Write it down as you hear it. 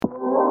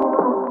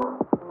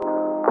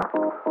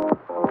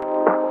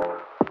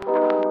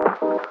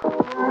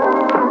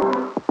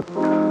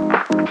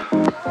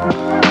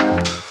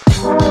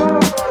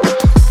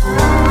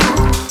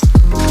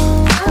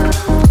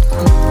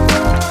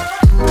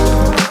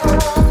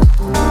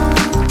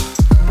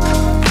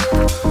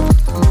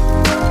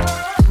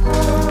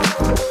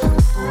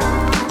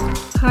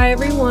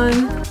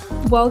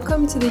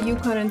Welcome to the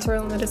UConn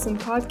Internal Medicine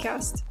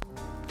Podcast.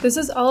 This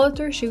is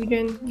Alatur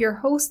Shujin, your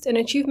host and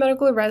a chief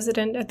medical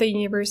resident at the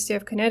University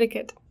of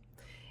Connecticut.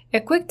 A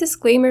quick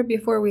disclaimer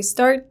before we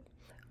start: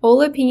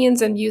 all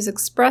opinions and views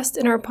expressed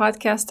in our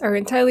podcast are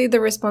entirely the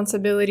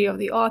responsibility of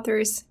the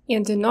authors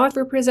and do not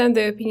represent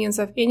the opinions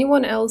of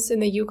anyone else in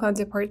the UConn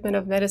Department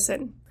of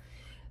Medicine.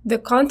 The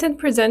content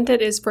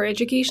presented is for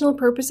educational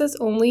purposes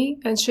only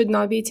and should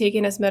not be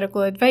taken as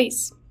medical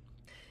advice.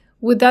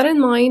 With that in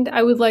mind,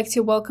 I would like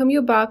to welcome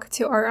you back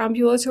to our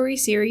ambulatory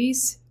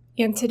series,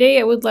 and today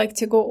I would like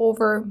to go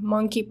over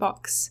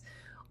monkeypox,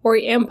 or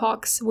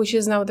mpox, which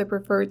is now the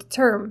preferred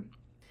term.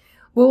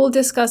 We will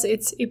discuss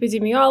its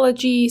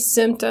epidemiology,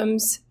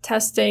 symptoms,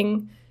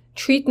 testing,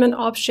 treatment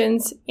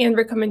options, and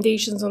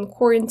recommendations on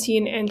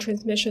quarantine and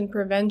transmission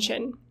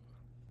prevention.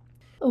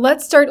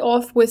 Let's start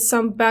off with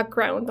some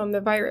background on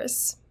the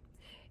virus.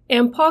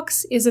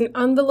 Mpox is an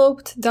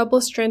enveloped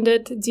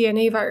double-stranded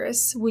DNA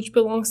virus, which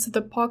belongs to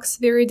the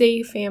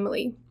Poxviridae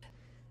family.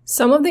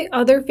 Some of the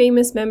other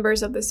famous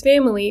members of this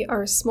family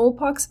are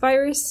smallpox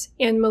virus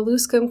and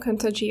Molluscum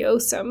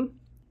contagiosum.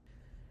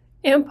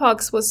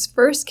 Mpox was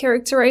first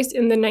characterized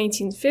in the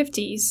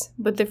 1950s,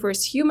 but the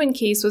first human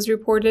case was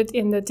reported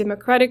in the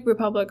Democratic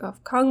Republic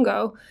of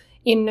Congo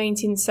in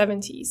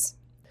 1970s.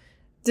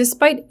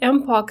 Despite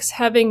mpox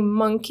having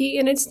monkey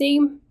in its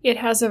name, it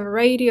has a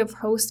variety of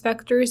host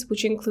vectors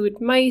which include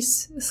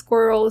mice,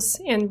 squirrels,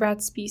 and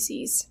rat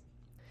species.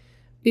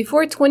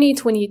 Before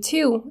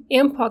 2022,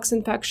 mpox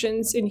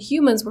infections in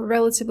humans were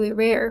relatively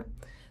rare,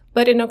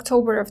 but in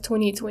October of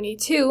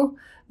 2022,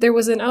 there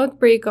was an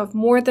outbreak of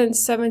more than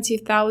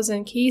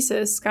 70,000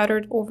 cases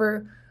scattered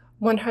over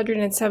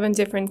 107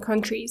 different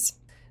countries.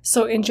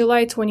 So in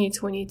July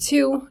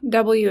 2022,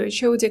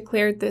 WHO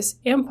declared this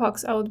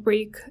mpox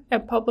outbreak a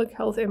public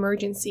health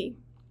emergency.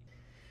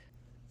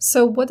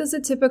 So what does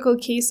a typical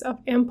case of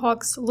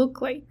mpox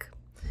look like?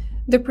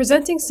 The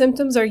presenting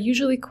symptoms are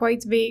usually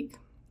quite vague.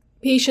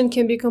 Patient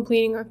can be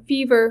complaining of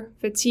fever,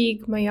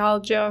 fatigue,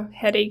 myalgia,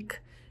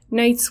 headache,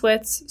 night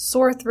sweats,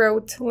 sore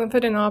throat,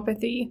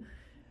 lymphadenopathy.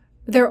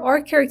 There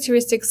are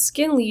characteristic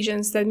skin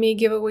lesions that may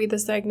give away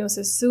this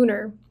diagnosis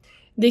sooner.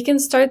 They can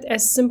start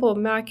as simple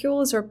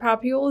macules or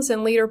papules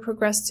and later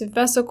progress to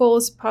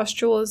vesicles,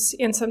 pustules,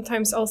 and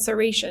sometimes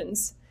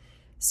ulcerations.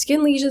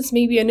 Skin lesions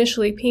may be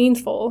initially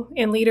painful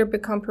and later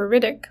become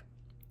pruritic.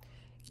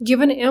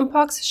 Given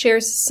mpox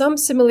shares some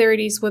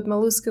similarities with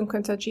Molluscum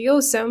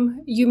contagiosum,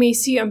 you may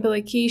see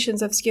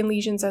umbilications of skin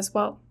lesions as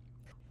well.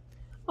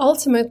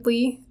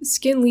 Ultimately,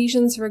 skin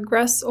lesions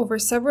regress over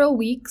several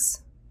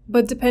weeks,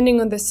 but depending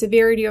on the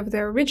severity of the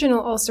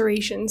original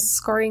ulcerations,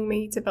 scarring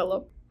may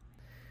develop.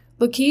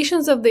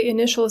 Locations of the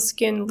initial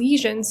skin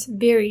lesions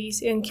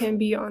varies and can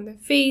be on the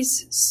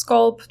face,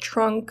 scalp,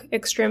 trunk,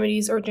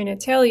 extremities, or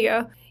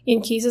genitalia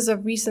in cases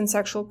of recent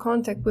sexual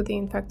contact with the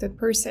infected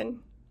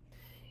person.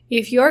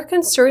 If you are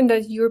concerned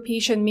that your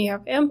patient may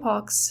have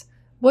mpox,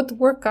 what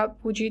workup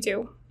would you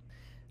do?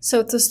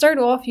 So to start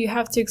off, you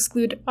have to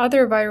exclude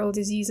other viral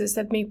diseases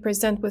that may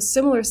present with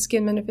similar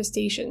skin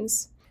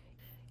manifestations.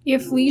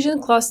 If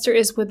lesion cluster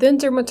is within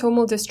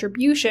dermatomal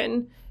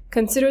distribution,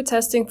 consider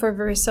testing for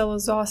varicella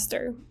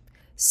zoster.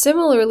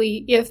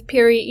 Similarly, if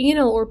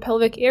perianal or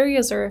pelvic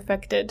areas are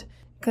affected,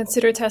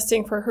 consider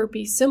testing for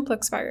herpes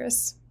simplex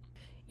virus.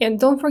 And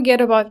don't forget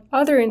about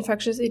other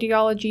infectious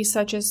etiologies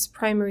such as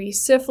primary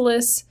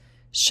syphilis,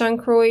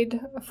 chancroid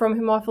from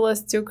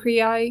Haemophilus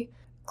ducreyi,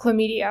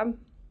 chlamydia.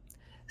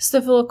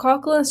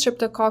 Staphylococcal and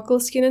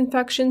streptococcal skin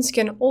infections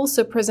can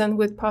also present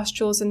with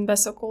pustules and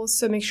vesicles,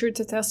 so make sure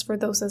to test for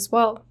those as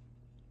well.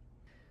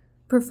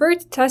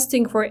 Preferred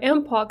testing for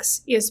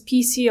mpox is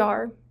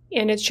PCR,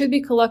 and it should be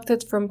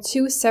collected from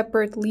 2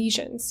 separate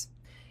lesions.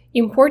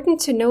 Important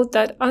to note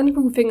that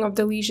unroofing of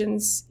the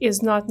lesions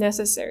is not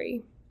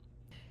necessary.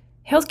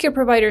 Healthcare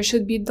providers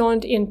should be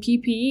donned in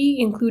PPE,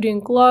 including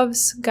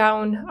gloves,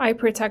 gown, eye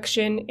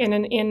protection, and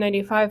an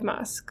N95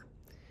 mask.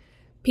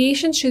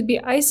 Patients should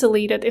be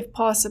isolated if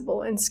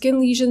possible, and skin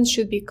lesions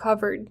should be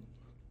covered.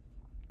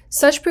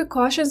 Such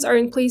precautions are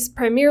in place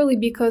primarily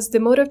because the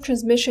mode of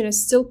transmission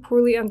is still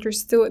poorly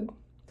understood.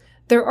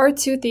 There are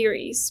 2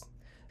 theories.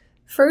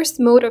 First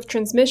mode of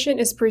transmission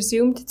is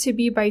presumed to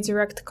be by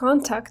direct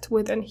contact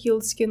with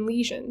unhealed skin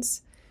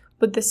lesions,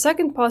 but the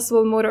second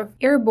possible mode of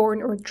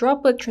airborne or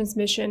droplet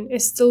transmission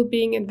is still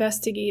being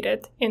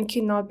investigated and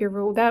cannot be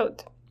ruled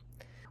out.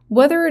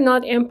 Whether or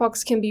not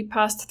mpox can be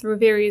passed through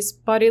various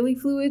bodily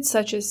fluids,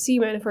 such as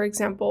semen, for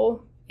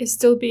example, is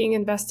still being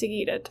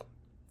investigated.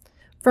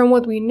 From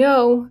what we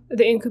know,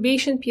 the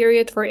incubation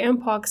period for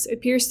mpox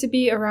appears to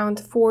be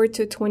around 4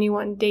 to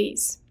 21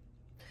 days.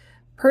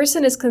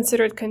 Person is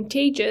considered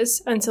contagious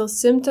until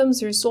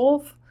symptoms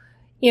resolve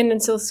and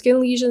until skin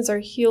lesions are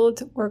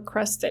healed or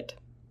crusted.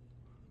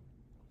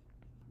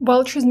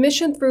 While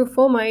transmission through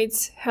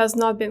fomites has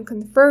not been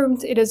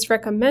confirmed, it is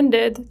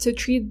recommended to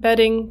treat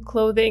bedding,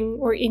 clothing,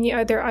 or any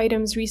other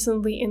items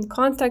recently in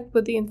contact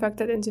with the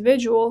infected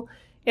individual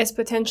as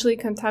potentially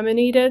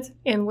contaminated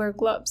and wear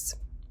gloves.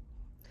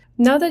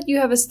 Now that you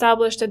have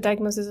established a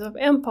diagnosis of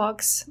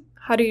mpox,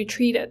 how do you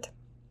treat it?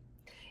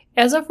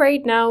 As of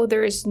right now,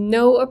 there is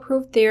no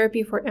approved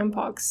therapy for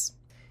Mpox.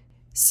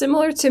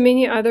 Similar to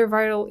many other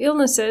viral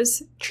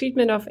illnesses,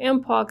 treatment of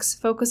Mpox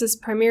focuses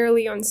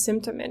primarily on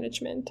symptom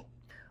management.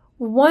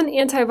 One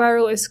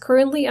antiviral is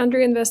currently under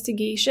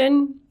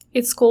investigation.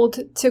 It's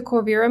called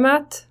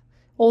tecovirimat,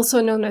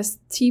 also known as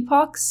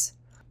TPOXX.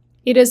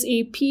 It is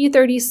a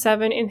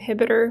p37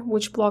 inhibitor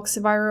which blocks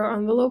viral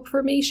envelope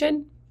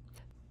formation.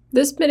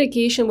 This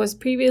medication was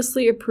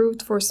previously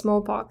approved for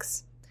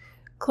smallpox.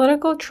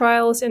 Clinical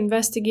trials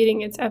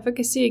investigating its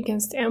efficacy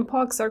against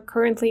Mpox are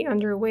currently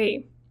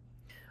underway.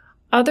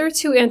 Other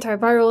two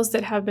antivirals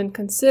that have been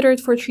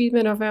considered for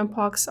treatment of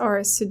Mpox are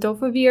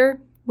cidofovir,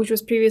 which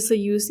was previously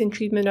used in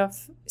treatment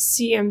of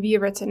CMV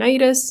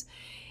retinitis,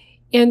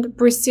 and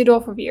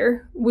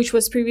brisidofovir, which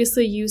was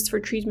previously used for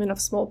treatment of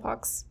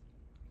smallpox.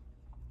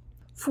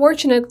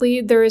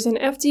 Fortunately, there is an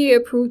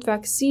FDA-approved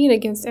vaccine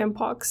against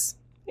Mpox.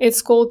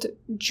 It's called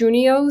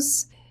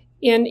JYNNEOS,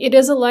 and it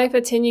is a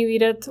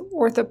live-attenuated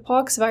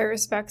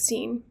orthopoxvirus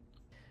vaccine.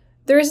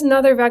 There is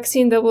another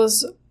vaccine that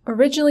was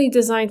originally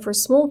designed for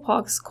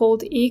smallpox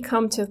called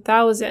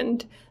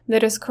ACAM2000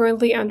 that is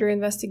currently under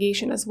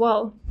investigation as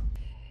well.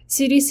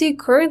 CDC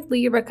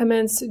currently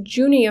recommends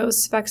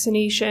JYNNEOS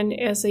vaccination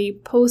as a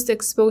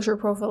post-exposure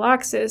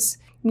prophylaxis,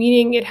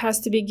 meaning it has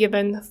to be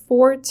given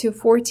 4 to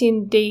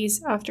 14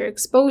 days after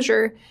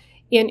exposure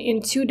and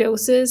in 2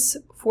 doses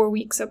 4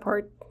 weeks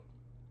apart.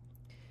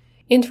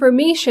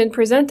 Information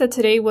presented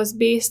today was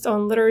based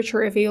on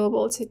literature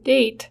available to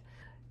date.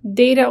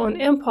 Data on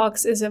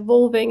Mpox is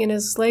evolving and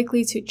is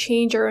likely to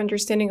change our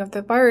understanding of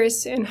the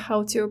virus and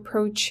how to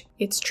approach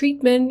its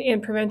treatment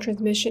and prevent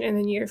transmission in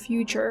the near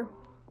future.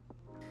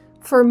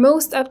 For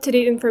most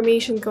up-to-date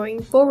information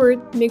going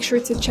forward, make sure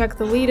to check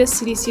the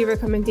latest CDC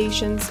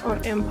recommendations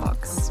on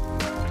Mpox.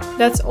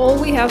 That's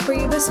all we have for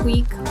you this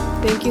week.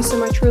 Thank you so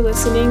much for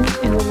listening,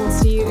 and we will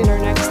see you in our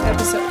next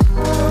episode.